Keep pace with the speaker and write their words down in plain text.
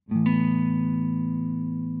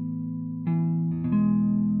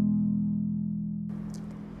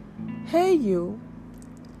Hey you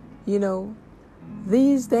know,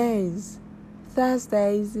 these days,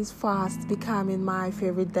 Thursdays is fast becoming my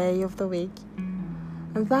favorite day of the week.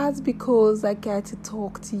 And that's because I get to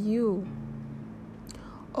talk to you.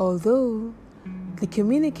 Although the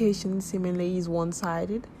communication seemingly is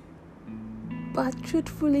one-sided, but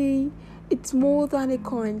truthfully, it's more than a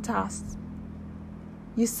current task.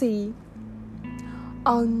 You see,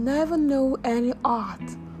 I'll never know any art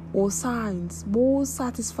or science more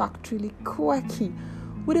satisfactorily quirky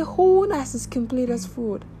with a whole as complete as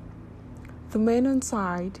food. The main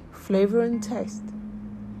inside, flavor and taste.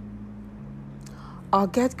 I'll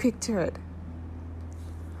get quick to it.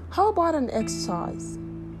 How about an exercise?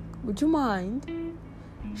 Would you mind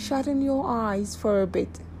shutting your eyes for a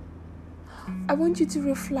bit? I want you to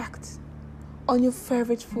reflect on your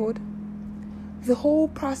favorite food. The whole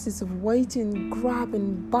process of waiting,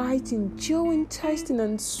 grabbing, biting, chewing, tasting,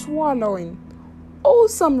 and swallowing.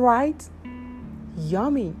 Awesome, right?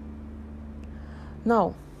 Yummy.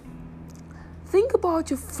 Now, think about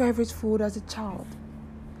your favorite food as a child.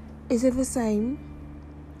 Is it the same?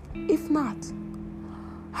 If not,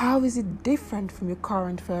 how is it different from your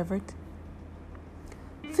current favorite?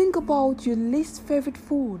 Think about your least favorite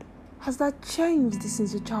food. Has that changed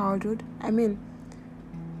since your childhood?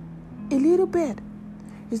 A little bit.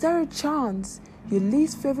 Is there a chance your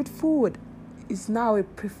least favorite food is now a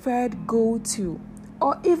preferred go-to?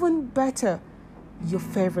 Or even better, your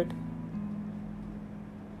favorite?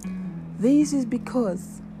 This is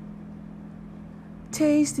because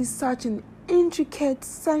taste is such an intricate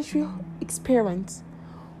sensory experience,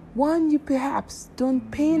 one you perhaps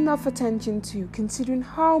don't pay enough attention to considering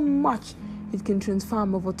how much it can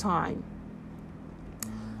transform over time.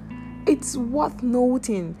 It's worth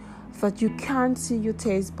noting that you can't see your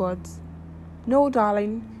taste buds. No,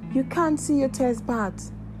 darling, you can't see your taste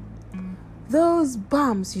buds. Those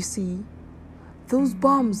bumps you see, those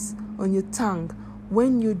bumps on your tongue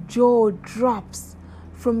when your jaw drops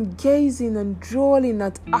from gazing and drooling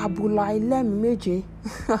at Abulai Meje.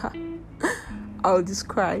 I'll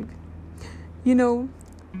describe.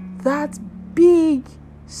 That big,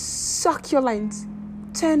 succulent,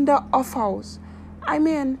 tender offals.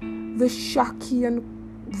 The shaky and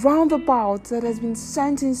roundabout that has been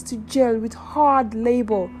sentenced to jail with hard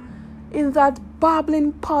labor in that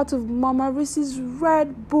bubbling pot of Mama Reese's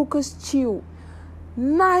red bucus stew,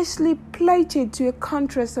 nicely plated to a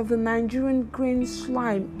contrast of the Nigerian green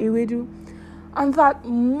slime ewedu and that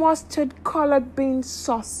mustard-colored bean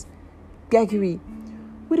sauce geggery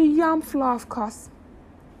with a yam flour, of course.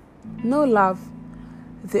 No love,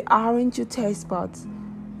 they aren't your taste buds.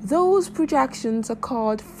 Those projections are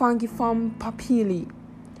called fungiform papillae,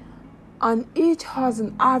 and each has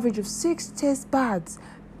an average of 6 taste buds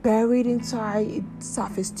buried inside its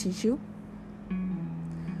surface tissue.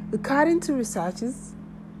 According to researchers,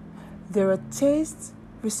 there are taste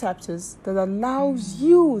receptors that allows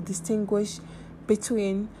you to distinguish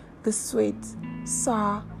between the sweet,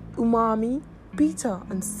 sour, umami, bitter,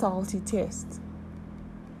 and salty taste.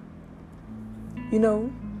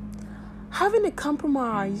 Having a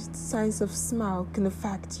compromised sense of smell can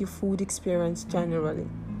affect your food experience generally.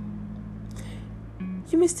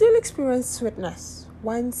 You may still experience sweetness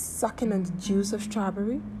when sucking on the juice of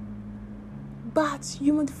strawberry, but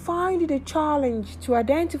you might find it a challenge to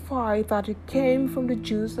identify that it came from the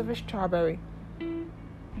juice of a strawberry.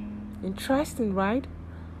 Interesting, right?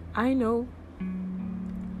 I know.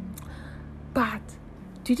 But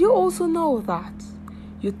did you also know that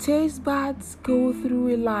your taste buds go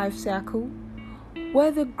through a life cycle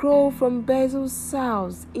where they grow from basal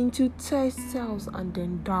cells into taste cells and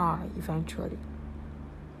then die eventually?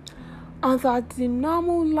 And that the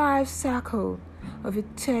normal life cycle of your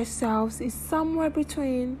taste cells is somewhere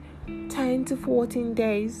between 10 to 14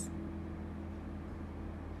 days.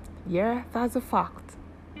 Yeah, that's a fact.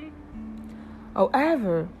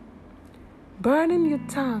 However, burning your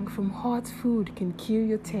tongue from hot food can kill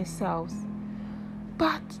your taste cells.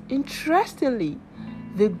 But interestingly,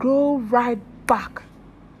 they grow right back.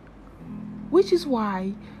 Which is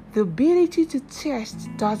why the ability to taste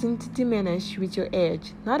doesn't diminish with your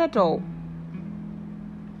age. Not at all.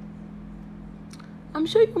 I'm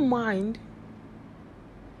sure your mind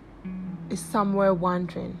is somewhere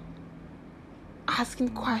wondering, asking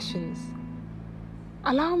questions.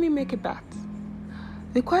 Allow me make a bet.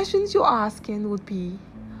 The questions you're asking would be,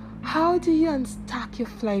 how do you unstuck your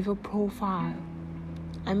flavor profile?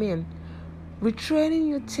 Retraining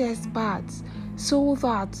your taste buds so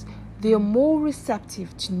that they are more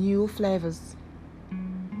receptive to new flavors.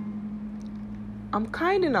 I'm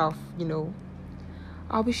kind enough,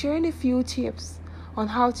 I'll be sharing a few tips on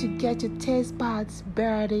how to get your taste buds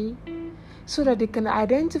Birdy so that they can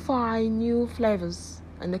identify new flavors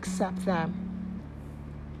and accept them.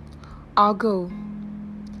 Our goal.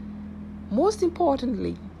 Most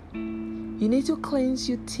importantly, you need to cleanse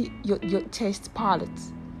your taste palate.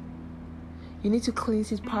 You need to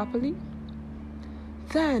cleanse it properly.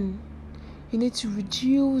 Then, you need to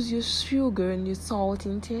reduce your sugar and your salt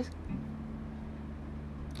intake.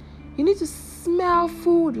 You need to smell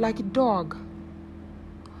food like a dog.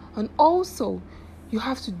 And also, you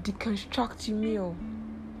have to deconstruct your meal.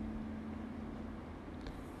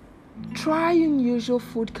 Try unusual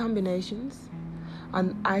food combinations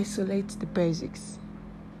and isolate the basics.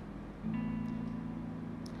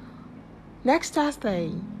 Next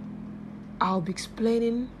Thursday, I'll be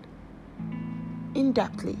explaining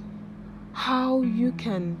in-depthly how you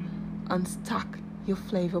can unstuck your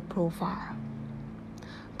flavor profile.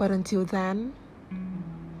 But until then,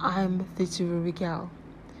 I'm the Literary Girl,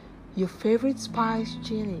 your favorite spice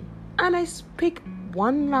genie, and I speak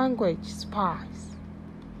one language, spice.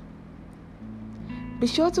 Be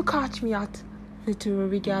sure to catch me at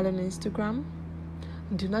Literary Girl on Instagram.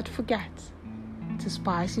 And do not forget to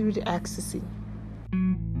spice it with ecstasy.